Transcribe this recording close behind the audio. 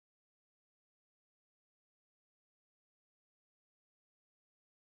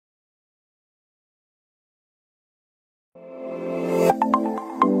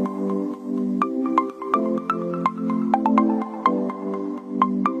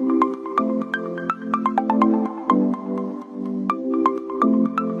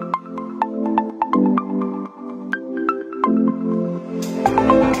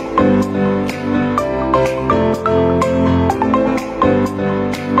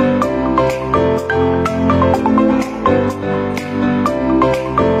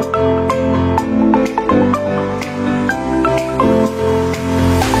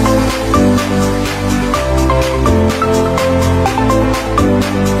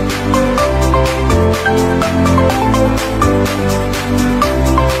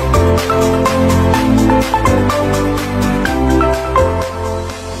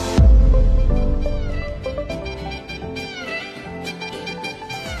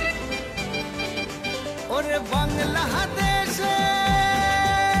ওরে বাংলাদেশে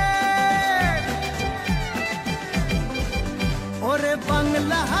ওরে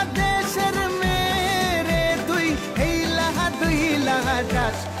বাংলাদেশের মেরে তুই এই লাহা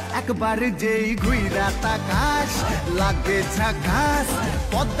যাস একবার যেই ঘুইরা তাকাস লাগে ঝাকাস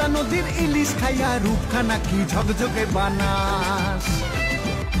পদ্মা নদীর ইলিশ খাইয়া রূপখানা কি ঝকঝকে বানাস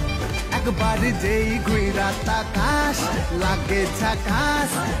একবার যেই ঘুইরা তাকাস লাগে ঝাকাস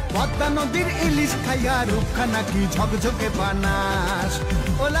পদ্মা নদীর ইলিশ খাইয়া রূপখানা কি ঝকঝকে বানাস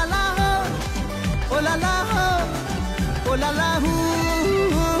ওলালা হো ওলালা হো ওলালা হু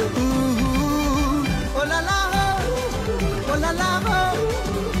ওলালা হো ওলালা হো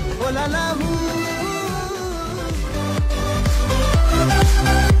ooh la la who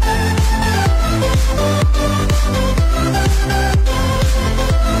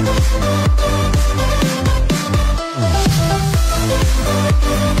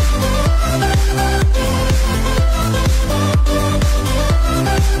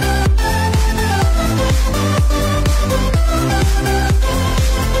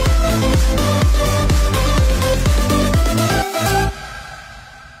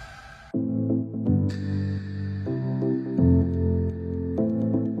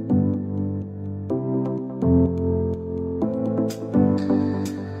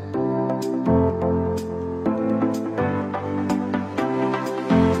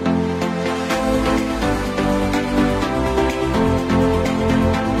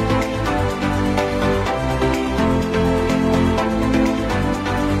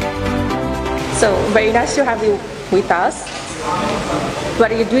So, very nice to have you with us.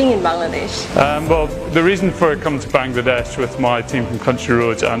 What are you doing in Bangladesh? Well, the reason for coming to Bangladesh with my team from Country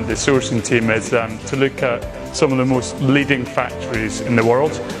Road and the sourcing team is to look at some of the most leading factories in the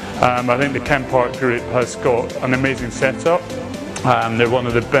world. I think the Kenpark group has got an amazing setup. They're one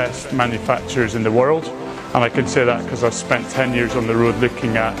of the best manufacturers in the world, and I can say that because I've spent 10 years on the road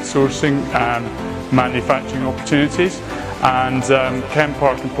looking at sourcing and manufacturing opportunities. And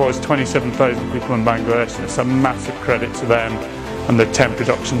kenpark employs 27,000 people in Bangladesh, and it's a massive credit to them and the 10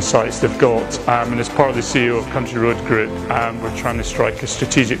 production sites they've got. And as part of the CEO of Country Road Group, we're trying to strike a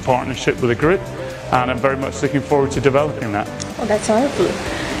strategic partnership with the group, and I'm very much looking forward to developing that. Oh, that's wonderful.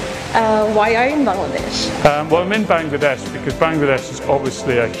 Why are you in Bangladesh? Well, I'm in Bangladesh because Bangladesh is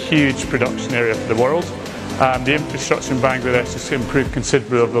obviously a huge production area for the world. The infrastructure in Bangladesh has improved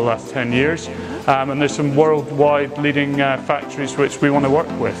considerably over the last 10 years. And there's some worldwide leading factories which we want to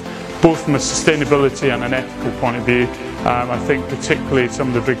work with, both from a sustainability and an ethical point of view. I think particularly some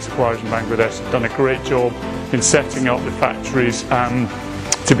of the big suppliers in Bangladesh have done a great job in setting up the factories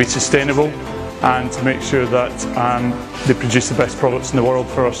to be sustainable and to make sure that they produce the best products in the world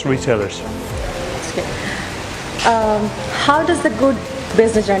for us retailers. That's good. How does the good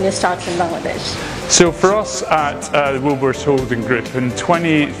business journey start in Bangladesh? So for us at the Wilbur's Holding Group, in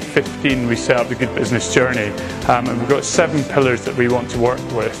 2015 we set up the Good Business Journey, and we've got 7 pillars that we want to work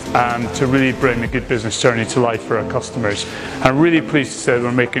with to really bring the Good Business Journey to life for our customers. I'm really pleased to say that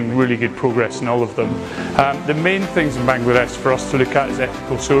we're making really good progress in all of them. The main things in Bangladesh for us to look at is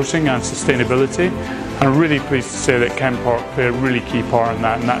ethical sourcing and sustainability. I'm really pleased to say that kenpark play a really key part in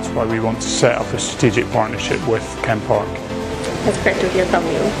that, and that's why we want to set up a strategic partnership with kenpark. It's great to hear from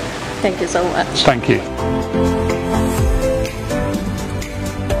you. Thank you so much. Thank you.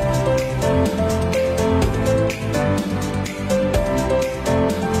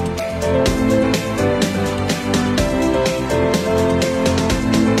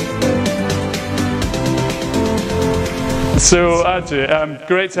 So Ajay,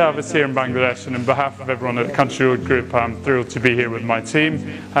 great to have us here in Bangladesh, and on behalf of everyone at the Country Road Group, I'm thrilled to be here with my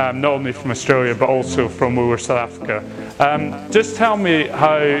team, not only from Australia but also from South Africa. Just tell me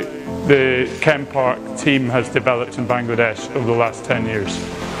how the kenpark team has developed in Bangladesh over the last 10 years.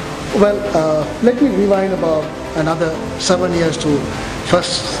 Well, let me rewind about another 7 years to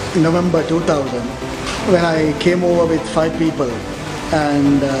 1st November 2000, when I came over with 5 people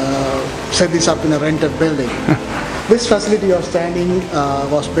and set this up in a rented building. This facility you're standing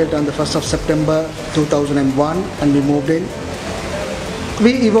was built on the 1st of September 2001, and we moved in.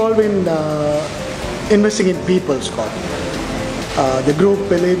 We evolved in investing in people, Scott. The group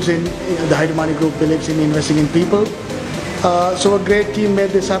believes in, the Hydromani group believes in investing in people. So a great team made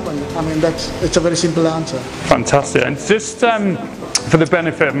this happen. I mean, it's a very simple answer. Fantastic. And just for the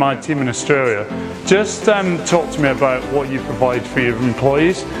benefit of my team in Australia, just talk to me about what you provide for your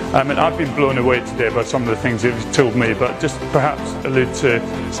employees. And I've been blown away today by some of the things you've told me, but just perhaps allude to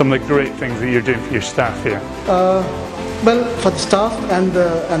some of the great things that you're doing for your staff here. Well, for the staff and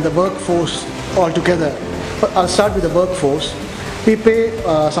the workforce altogether, I'll start with the workforce. We pay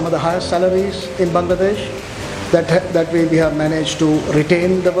some of the highest salaries in Bangladesh. That way we have managed to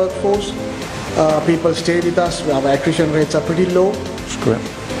retain the workforce. People stay with us. Our attrition rates are pretty low. That's great.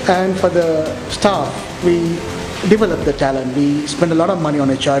 And for the staff, we develop the talent. We spend a lot of money on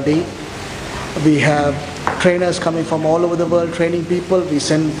HRD. We have trainers coming from all over the world training people. We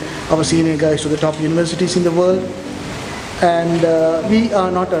send our senior guys to the top universities in the world. And we are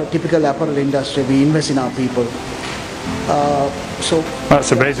not a typical apparel industry. We invest in our people.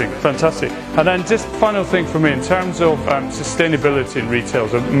 That's amazing, fantastic. And then just final thing for me, in terms of sustainability in retail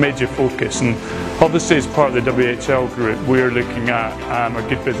is a major focus, and obviously as part of the WHL group we're looking at a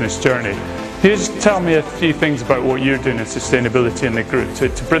good business journey. Can you just tell me a few things about what you're doing in sustainability in the group to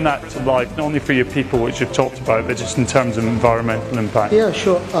bring that to life, not only for your people, which you've talked about, but just in terms of environmental impact? Yeah,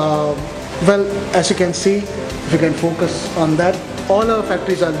 sure. Well, as you can see, if you can focus on that, all our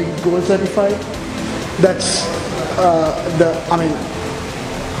factories are LEED Gold certified. That's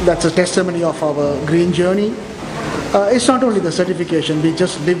that's a testimony of our green journey. It's not only the certification, we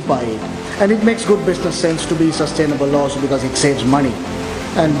just live by it. And it makes good business sense to be sustainable also because it saves money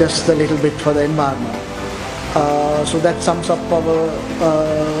and does a little bit for the environment. So that sums up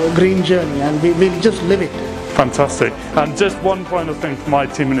our green journey, and we just live it. Fantastic. And just one final thing for my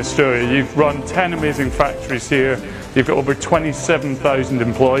team in Australia. You've run 10 amazing factories here. You've got over 27,000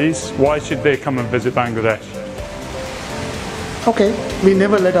 employees. Why should they come and visit Bangladesh? Okay, we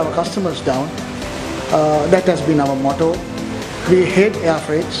never let our customers down. That has been our motto. We hate air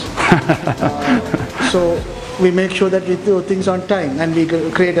freights. So we make sure that we do things on time and we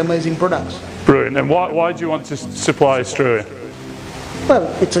create amazing products. Brilliant. And why do you want to supply Australia? Well,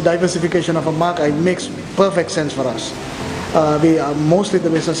 it's a diversification of a market. It makes perfect sense for us. Mostly the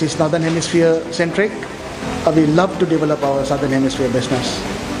business is Northern Hemisphere centric. We love to develop our Southern Hemisphere business.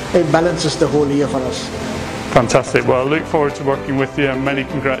 It balances the whole year for us. Fantastic. Well, I look forward to working with you, and many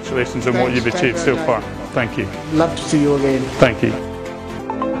congratulations on what you've achieved so far. Thank you. Love to see you again. Thank you.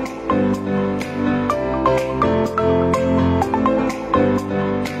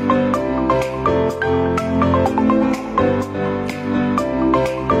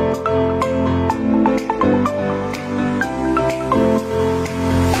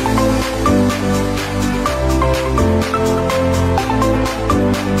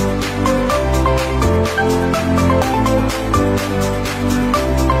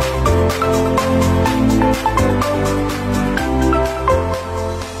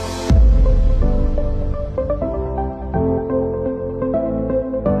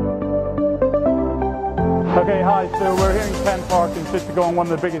 Okay, hi, so we're here in Kenpark in Chittagong, one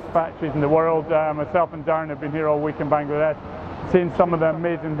of the biggest factories in the world. Myself and Darren have been here all week in Bangladesh, seeing some of the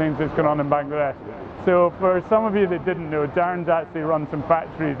amazing things that's going on in Bangladesh. So for some of you that didn't know, Darren's actually run some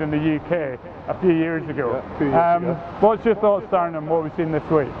factories in the UK a few years ago. Yeah, 2 years ago. What's your thoughts, Darren, on what we've seen this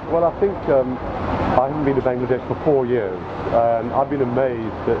week? Well, I think I haven't been to Bangladesh for 4 years, and I've been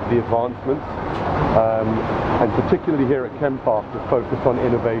amazed at the advancements, and particularly here at kenpark, the focus on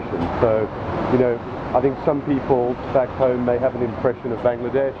innovation. So, you know, I think some people back home may have an impression of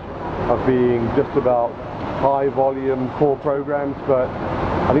Bangladesh of being just about high volume core programs, but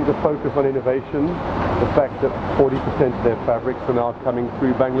I think the focus on innovation, the fact that 40% of their fabrics are now coming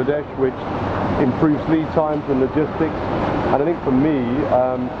through Bangladesh, which improves lead times and logistics. And I think for me,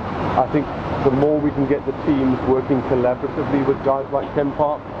 I think the more we can get the teams working collaboratively with guys like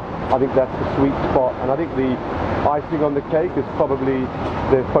kenpark, I think that's the sweet spot. And I think the icing on the cake is probably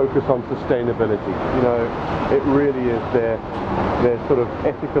their focus on sustainability. You know, it really is their sort of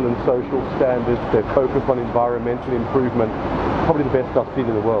ethical and social standards, their focus on environmental improvement, probably the best I've seen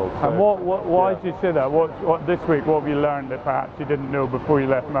in the world. So, and why did you say that? What this week, what have you learned that perhaps you didn't know before you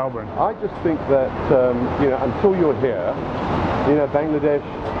left Melbourne? I just think that, you know, until you're here, you know, Bangladesh,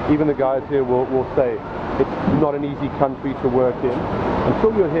 even the guys here will say, it's not an easy country to work in.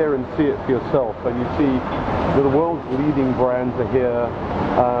 Until you're here and see it for yourself, and you see the world's leading brands are here,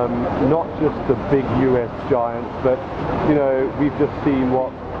 not just the big US giants, but, you know, we've just seen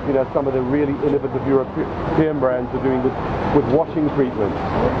what, you know, some of the really innovative European brands are doing with washing treatments.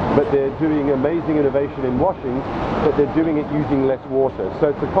 But they're doing amazing innovation in washing, but they're doing it using less water. So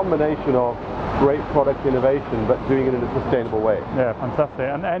it's a combination of great product innovation, but doing it in a sustainable way. Yeah, fantastic.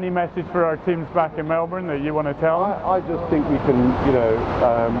 And any message for our teams back in Melbourne that you want to tell them? I just think we can, you know,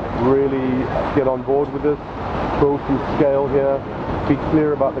 really get on board with this. build some scale here, be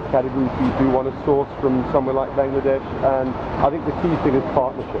clear about the categories we do want to source from somewhere like Bangladesh, and I think the key thing is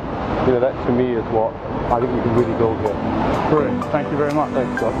partnership. You know, that to me is what I think we can really build here. Brilliant. Thank you very much.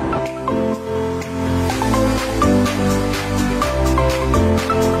 Thanks, Scott.